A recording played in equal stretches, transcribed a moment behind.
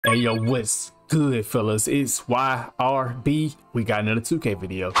Hey yo, what's good, fellas? It's YRB. We got another 2K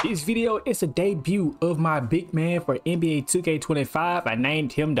video. This video is a debut of my big man for NBA 2K25. I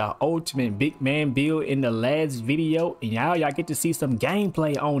named him the ultimate big man build in the last video, and y'all get to see some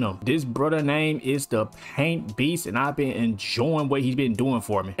gameplay on him. This brother name is the Paint Beast, and I've been enjoying what he's been doing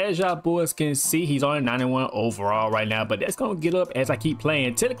for me. As y'all boys can see, he's on a 91 overall right now, but that's gonna get up as I keep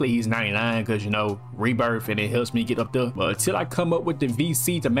playing. Technically he's 99 because, you know, rebirth, and it helps me get up there. But until I come up with the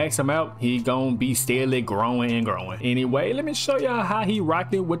VC to max him out, he gonna be steadily growing and growing. Anyway, let me show y'all how he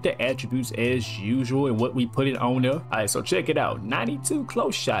rocking with the attributes as usual and what we put it on there. All right, so check it out. 92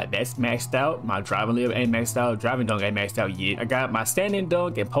 close shot, that's maxed out. My driving live ain't maxed out. Driving dunk ain't maxed out yet. I got my standing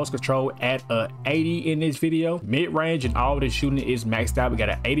dunk and post control at a 80 in this video. Mid range and all the shooting is maxed out. We got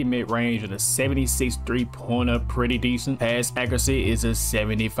an 80 mid range and a 76 3-pointer, pretty decent. Pass accuracy is a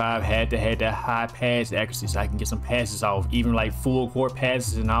 75. Had to have that high pass accuracy so I can get some passes off, even like full court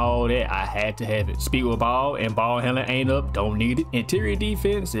passes and all that. I had to have it. Speed with ball and ball handling ain't up, don't need it. Interior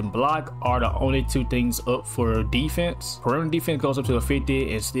defense and block are the only two things up for defense. Perimeter defense goes up to a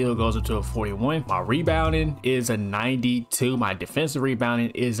 50 and still goes up to a 41. My rebounding is a 92. My defensive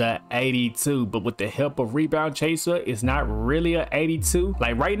rebounding is a 82, but with the help of rebound chaser, it's not really a 82.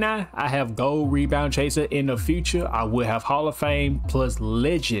 Like right now, I have gold rebound chaser. In the future, I will have Hall of Fame plus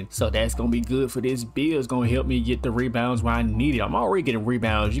legend, so that's gonna be good for this build. It's gonna help me get the rebounds when I need it. I'm already getting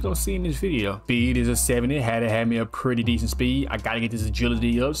rebounds, you're gonna see in this video. Speed is a 70. Had to have me a pretty decent speed. I gotta get this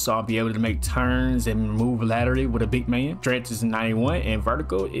agility up so I'll be able to make turns and move laterally with a big man. Strength is a 91 and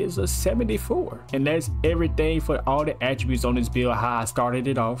vertical is a 74. And that's everything for all the attributes on this build, how I started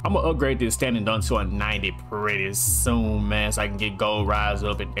it off. I'm gonna upgrade this standing dunk to a 90 pretty soon, man, so I can get gold rise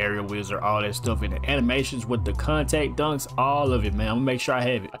up and aerial wizard, all that stuff, and the animations with the contact dunks, all of it, man. I'm gonna make sure I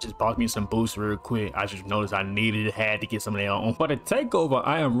have it. I just bought me some boosts real quick. I just noticed I needed it, had to get some of that on. For the takeover,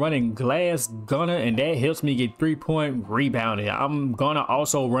 I am running glass gunner, and that helps me get 3-point rebounding. I'm gonna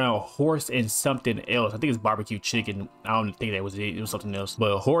also run horse and something else. I think it's barbecue chicken. I don't think that was it. It was something else.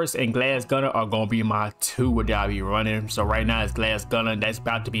 But horse and glass gunner are gonna be my two that I'll be running. So right now it's glass gunner. That's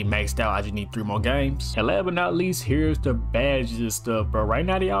about to be maxed out. I just need 3 more games. And last but not least, here's the badges and stuff, bro. Right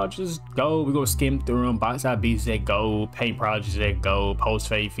now, y'all just go. We're gonna skim through them. Box out beats at gold. Paint projects at gold. Post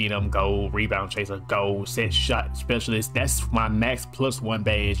fade feed them gold. Rebound chaser gold. Set shot specialist. That's my max +1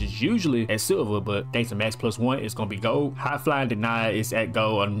 badge. It's usually at silver, but thanks to max +1, it's gonna be gold. High flying denied is at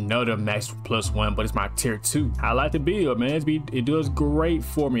gold. Another max +1, but it's my tier 2. I like the build, man. It does great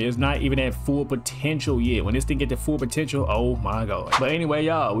for me. It's not even at full potential yet. When this thing get to full potential, oh my god. But anyway,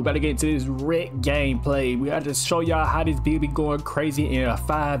 y'all, we about to get into this wreck gameplay. We got to show y'all how this build be going crazy in a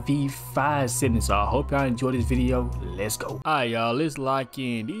 5v5 setting. So I hope y'all enjoy this video. Let's go. All right, y'all, let's lock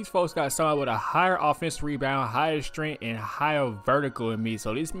in. These folks got someone with a higher offensive rebound, higher strength, and higher vertical in me.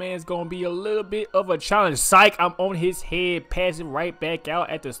 So this man's gonna be a little bit of a challenge. Psych, I'm on his head, passing right back out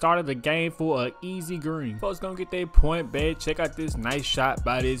at the start of the game for an easy green. Folks gonna get their point back. Check out this nice shot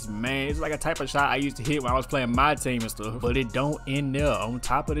by this man. It's like a type of shot I used to hit when I was playing my team and stuff, but it don't end there. On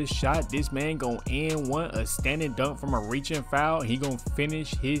top of this shot, this man gonna end one, a standing dunk from a reaching foul. He gonna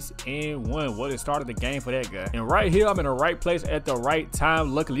finish his end one. What a start of the game for that guy. And right here, I'm in the right place at the right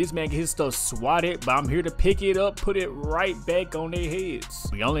time. Luckily, this man get his stuff swatted, but I'm here to pick it up, put it right back on their heads.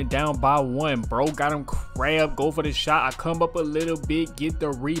 We only down by 1. Bro got him crab, go for the shot. I come up a little bit, get the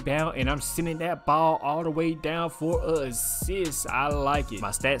rebound, and I'm sending that ball all the way down for a assist. I like it. My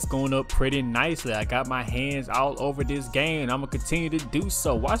stats going up pretty nicely. I got my hands all over this game, and I'm gonna continue to do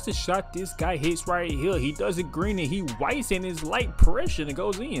so. Watch the shot this guy hits right here. He does it green and he whites in his light pressure and it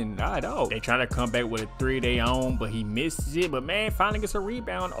goes in. I know. They trying to come back with a 3 they own, but he misses it. But man, finally gets a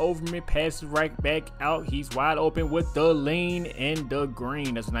rebound over me, passes right back out. He's wide open with the lean and the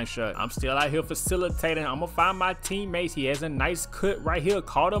green. That's a nice shot. I'm still out here facilitating. I'm gonna find my teammates. He has a nice cut right here.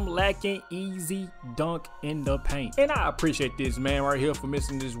 Caught him lacking. Easy dunk in the paint. And I appreciate this man right here for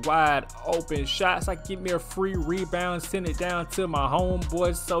missing this wide open shots. I get me a free rebound, send it down to my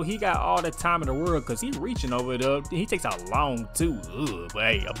homeboy. So he got all the time in the world because he reaching over there. He takes out long too. Ugh, but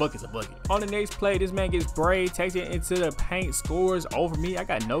hey, a bucket's a bucket. On the next play, this man gets brave, takes it into the paint, scores over me. I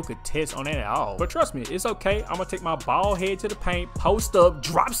got no contest on that at all. But trust me, it's okay. I'm gonna take my ball head to the paint, post up,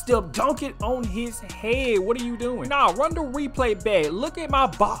 drop step step, dunk it on his head. What are you doing? Nah, run the replay back. Look at my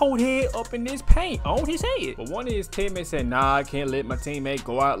bald head up in this paint on his head. But one of his teammates said, nah, I can't let my teammate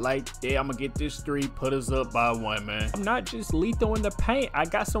go out like that. I'm gonna get this 3, put us up by 1, man. I'm not just lethal in the paint. I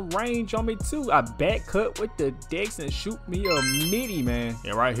got some range on me too. I back cut with the decks and shoot me a midi, man.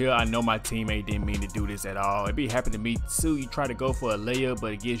 And right here, I know my teammate didn't mean to do this at all. It be happening to me too. You try to go for a layup,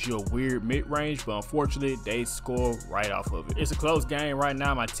 but it gives you a weird mid-range, but unfortunately, they score right off of it. It's a close game right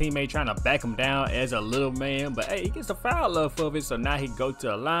now. My teammate trying to back him down as a little man, but hey, he gets a foul off of it, so now he go to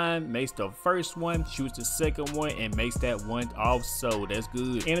the line, makes the first one, shoots the second one, and makes that one also. That's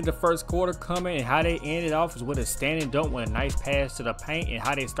good. End of the first quarter coming, and how they ended off is with a standing dunk with a nice pass to the paint, and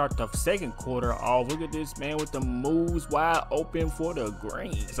how they start the second quarter off. Look at this, man, with the moves wide open for the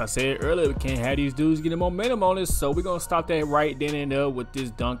green. As I said earlier, we can't have these dudes getting momentum on us, so we're gonna stop that right then and there with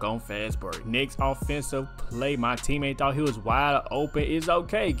this dunk on fast break. Next offensive play, my teammate thought he was wide open. It's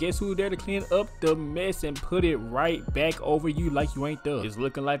okay. Guess who's there to clean up the mess and put it right back over you like you ain't there. It's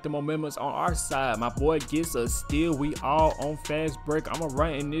looking like the momentum's on our side. My boy gets a steal. We all on fast break. I'm gonna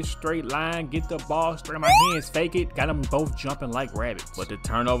run in this straight line, get the ball straight in my hands, fake it, got them both jumping like rabbits. But the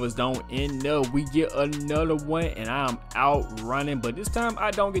turnovers don't end up. We get another one and I'm out running, but this time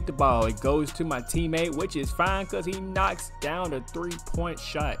I don't get the ball. It goes to my teammate, which is fine because he knocks down the 3-point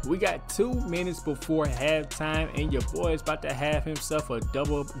shot. We got 2 minutes before halftime and your boy is about to have himself a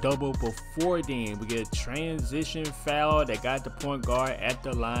double before then. We get a transition foul that got the point guard at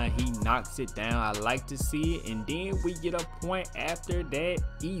the line. He knocks it down. I like to see it, and then we get a point after that.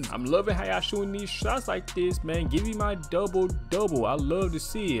 Easy. I'm loving how y'all shooting these shots like this, man. Give me my double. I love to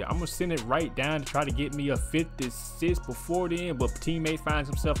see it. I'm gonna send it right down to try to get me a 5th assist before then, but teammate finds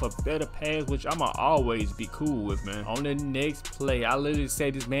himself a better pass, which I'ma always be cool with, man. On the next play, I literally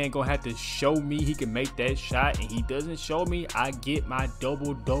say this man gonna have to show me he can make that shot, and he doesn't show me. I get my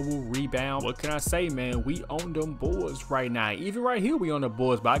double rebound. What can I say, man? We on them boards right now. Even right here, we on the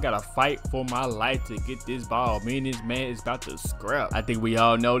boards, but I gotta fight for my life to get this ball. Me and this man is about to scrap. I think we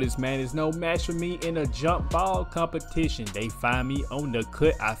all know this man is no match for me in a jump ball competition. They find me on the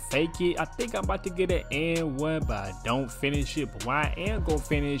cut. I fake it. I think I'm about to get an and one, but I don't finish it. But why I am gonna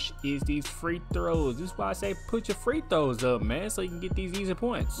finish is these free throws. This is why I say put your free throws up, man, so you can get these easy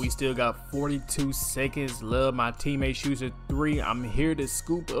points. We still got 42 seconds left. My teammate shoots a 3. I'm here to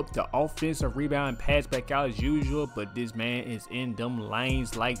scoop up the offensive rebound and pass back out as usual, but this man is in them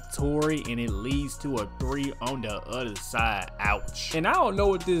lanes like Tory, and it leads to a 3 on the other side. Ouch. And I don't know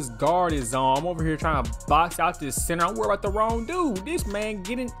what this guard is on. I'm over here trying to box out this center. I'm worried about the wrong dude. This man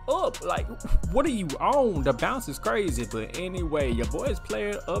getting up. Like, what are you on? The bounce is crazy. But anyway, your boy is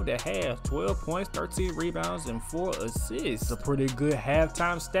player of the half. 12 points, 13 rebounds, and 4 assists. A pretty good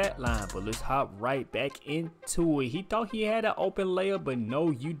halftime stat line, but let's hop right back into it. He thought he had an open layup, but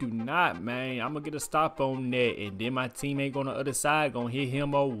no, you do not, man. I'm gonna get a stop on that, and then my teammate on the other side gonna hit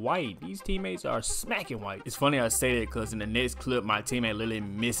him a white. These teammates are smacking white. It's funny I say that because in the next clip, my teammate literally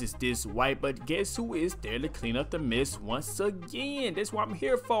misses this white, but guess who is there to clean up the miss once again? That's what I'm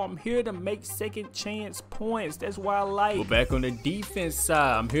here for. I'm here to make second chance points. That's why I like. We're back on the defense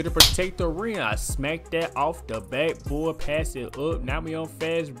side. I'm here to protect the rim. I smacked that off the backboard, pass it up. Now we on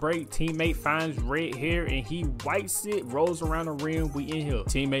fast break. Teammate finds red hair and he whites it, rolls around the rim. We in here.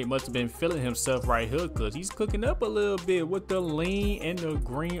 Teammate must have been feeling himself right here because he's cooking up a little bit with the lean and the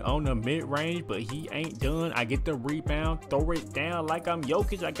green on the mid-range, but he ain't done. I get the rebound, throw it down like I'm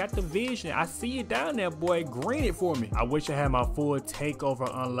Jokic. I got the vision. I see it down there, boy. Green it for me. I wish I had my full takeover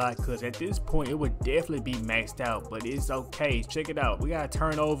unlocked because at this point it would definitely be maxed out, but it's okay. Check it out. We got a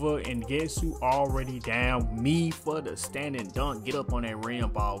turnover, and guess who already down? Me for the standing dunk. Get up on that rim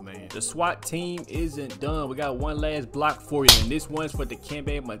ball, man. The SWAT team isn't done. We got one last block for you, and this one's for the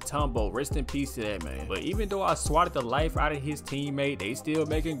Dikembe Mutombo. Rest in peace to that man. But even though I swatted the life out of his teammate, they still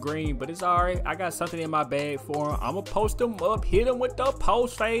making green, but it's alright. I got something in my bag for him. I'm gonna post him up, hit him with the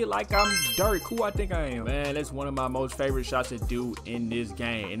post fade like I'm Dirk. Who I think I am, man. That's one of my most favorite shots to do in this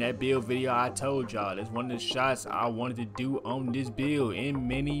game. In that build video I told y'all, that's one of the shots I wanted to do on this build, and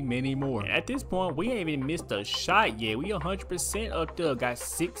many more. And at this point, we ain't even missed a shot yet. We 100% up there. Got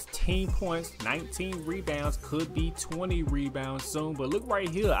 16 points, 19 rebounds, could be 20 rebounds soon. But look right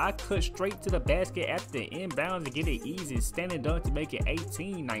here, I cut straight to the basket after the inbounds to get an easy standing dunk to make it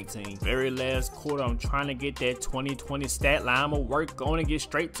 18-19. Very last quarter, I'm trying to get that 20-20 stat line. I'm gonna work on and get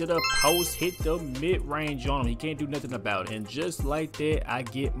straight to the post, hit the mid-range on him. He can't do nothing about it. And just like that, I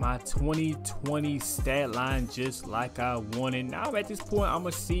get my 20-20 stat line just like I wanted. Now at this point, I'm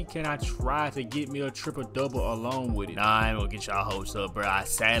gonna see, can I try to get me a triple-double along with it? Nah, I ain't gonna get y'all hopes up, bro. I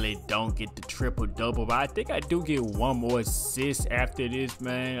sadly don't get the triple-double, but I think I do get one more assist after this,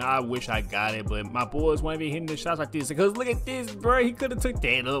 man. I wish I got it, but my boys won't be hitting the shots like this. Because look at this, bro. He could have took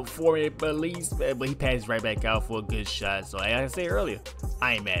that up for me at least, man, but he passed right back out for a good shot. So like I said earlier,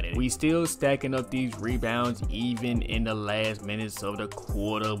 I ain't mad at it. We still stacking up these rebounds even in the last minutes of the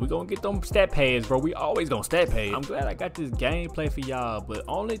quarter. We gonna get them stat pads, bro. We always gonna stat pad. I'm glad I got this gameplay for y'all, but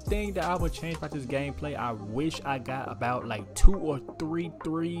only thing that I would change about this gameplay, I wish I got about like 2 or 3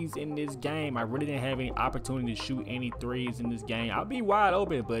 threes in this game. I really didn't have any opportunity to shoot any threes in this game. I'll be wide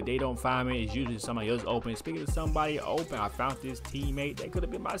open, but they don't find me. It's usually somebody else open. Speaking of somebody open, I found this teammate. That could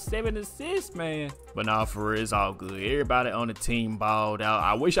have been my 7 assists, man. But nah, for real, it's all good. Everybody on the team balled out.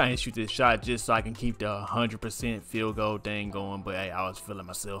 I wish I didn't shoot this shot just so I can keep the 100% field goal thing going, but hey, I was feeling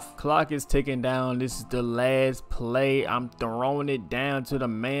myself. Clock is ticking down. This is the last play. I'm throwing it down to the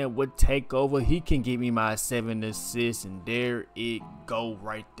man with takeover. He can give me my 7 assists, and there it go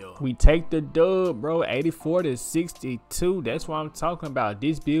right there. We take the dub, bro. 84 to 62. That's what I'm talking about.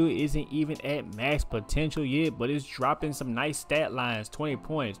 This build isn't even at max potential yet, but it's dropping some nice stat lines. 20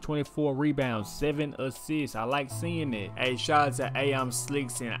 points, 24 rebounds, 7 assists. I like seeing it. Hey, shout out to I'm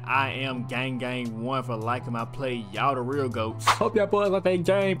Slicks and I am Gang 1 for liking my play. Y'all the real goats. Hope y'all boys like that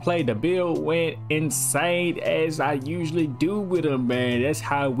gameplay. The build went insane as I usually do with them, man. That's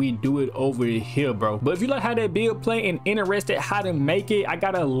how we do it over here, bro. But if you like how that build play and interested how to make it, I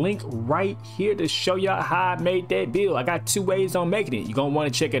got a link right here to show y'all how I made that build. I got 2 ways on making it. You're gonna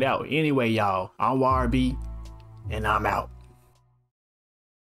want to check it out. Anyway, y'all, I'm YRB and I'm out.